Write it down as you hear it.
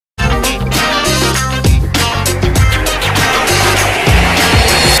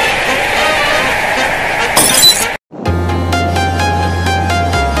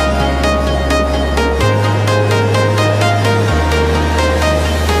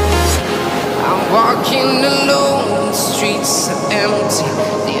walking alone, the streets are empty.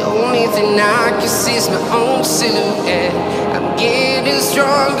 The only thing I can see is my own silhouette. I'm getting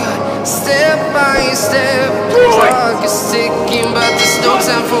stronger, step by step. The clock is ticking, but there's no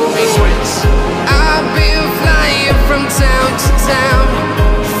time for regrets. I've been flying from town to town,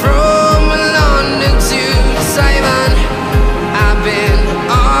 from London to Taiwan. I've been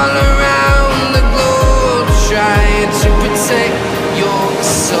all around the globe, trying to protect your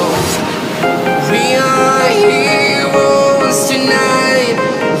soul. We are heroes tonight.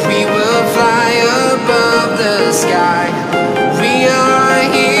 We will fly above the sky. We are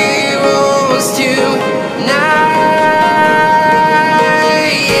heroes tonight.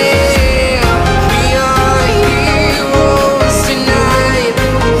 Yeah. We are heroes tonight.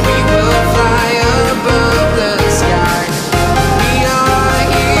 We will fly above the sky. We are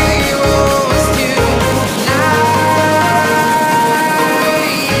heroes tonight.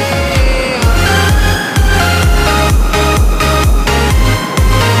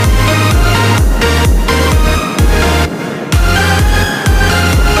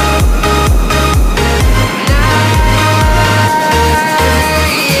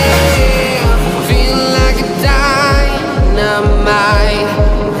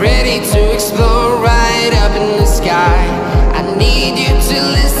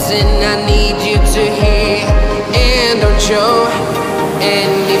 I need you to hear, and don't show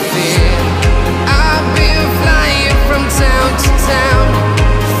any fear. I've been flying from town to town,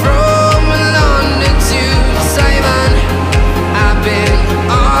 from London to Taiwan. I've been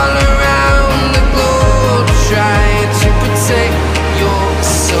all around the globe, trying to protect your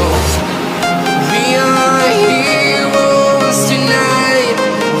soul. We are heroes tonight.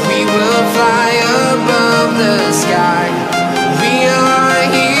 We will fly above the sky. We are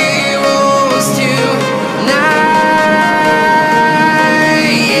heroes tonight.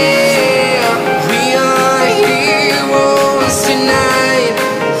 Yeah. We are heroes tonight.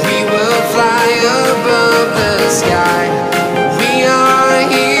 We will fly above the sky. We are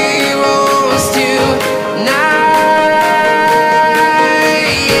heroes tonight.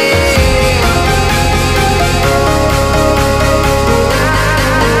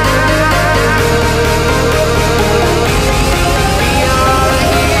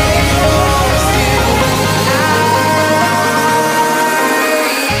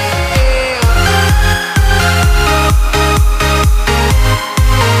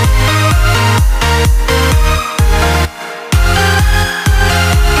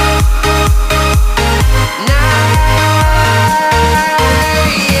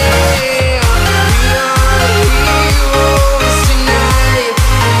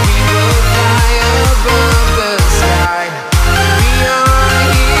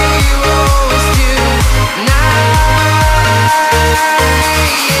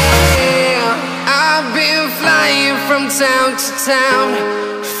 Town to town,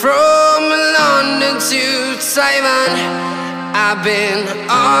 from London to Taiwan. I've been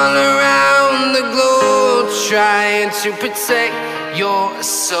all around the globe, trying to protect your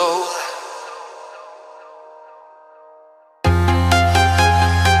soul.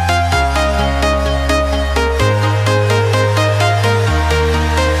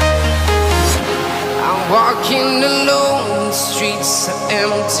 Walking alone, the streets are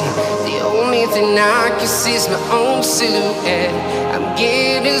empty. The only thing I can see is my own silhouette. I'm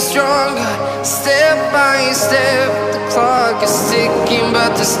getting stronger, step by step. The clock is ticking,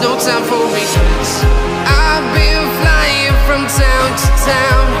 but there's no time for regrets. I've been flying from town to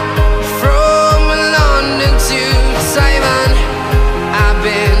town, from London to Taiwan. I've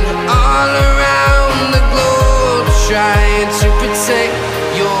been all around the globe, trying to protect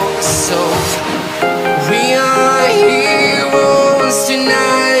your soul. We are heroes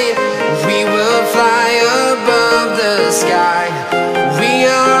tonight. We will fly above the sky. We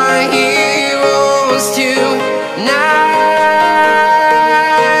are heroes tonight.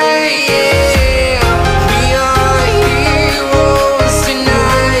 Yeah. We are heroes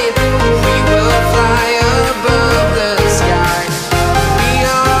tonight. We will fly above the sky. We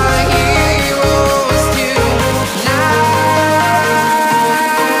are heroes tonight.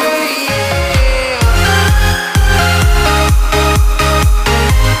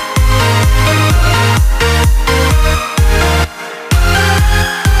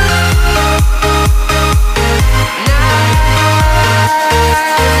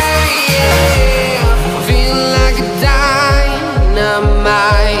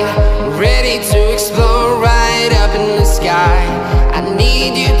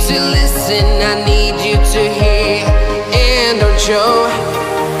 Show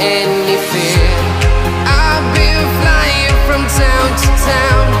any fear. I've been flying from town to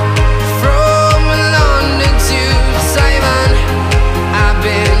town, from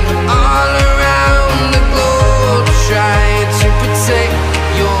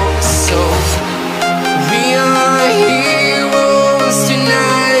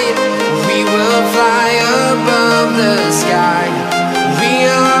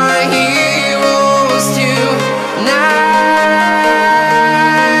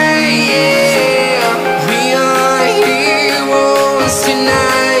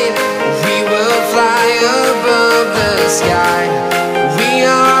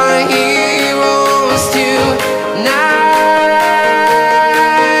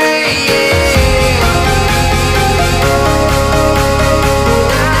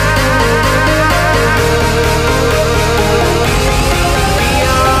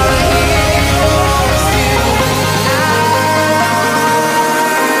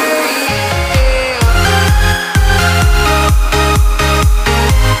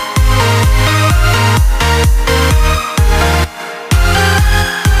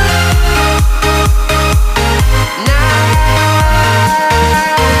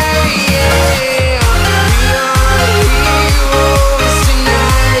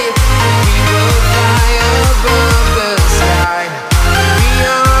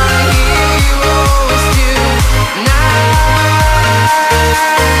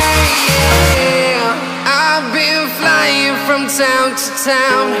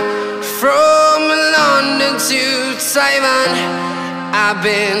around, from London to Taiwan. I've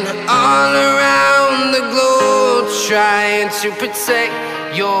been all around the globe trying to protect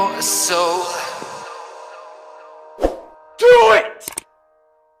your soul. Do it!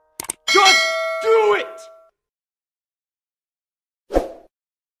 Just do it!